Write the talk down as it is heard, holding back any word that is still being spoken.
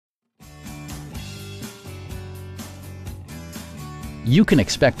You can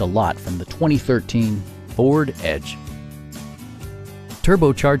expect a lot from the 2013 Ford Edge.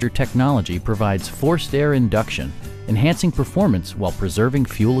 Turbocharger technology provides forced air induction, enhancing performance while preserving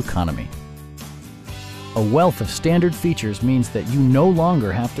fuel economy. A wealth of standard features means that you no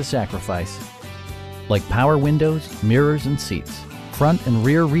longer have to sacrifice, like power windows, mirrors and seats, front and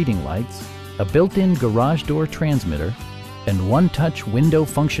rear reading lights, a built-in garage door transmitter, and one-touch window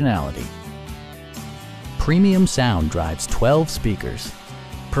functionality. Premium sound drives 12 speakers,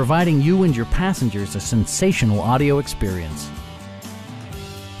 providing you and your passengers a sensational audio experience.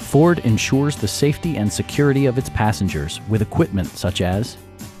 Ford ensures the safety and security of its passengers with equipment such as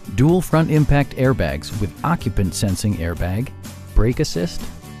dual front impact airbags with occupant sensing airbag, brake assist,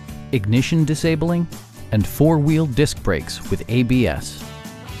 ignition disabling, and four-wheel disc brakes with ABS.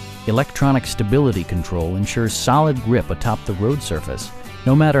 Electronic stability control ensures solid grip atop the road surface,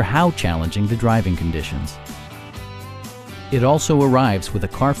 no matter how challenging the driving conditions. It also arrives with a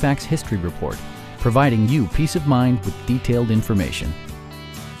Carfax history report, providing you peace of mind with detailed information.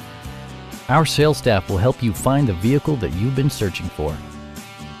 Our sales staff will help you find the vehicle that you've been searching for.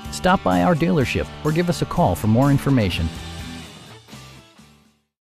 Stop by our dealership or give us a call for more information.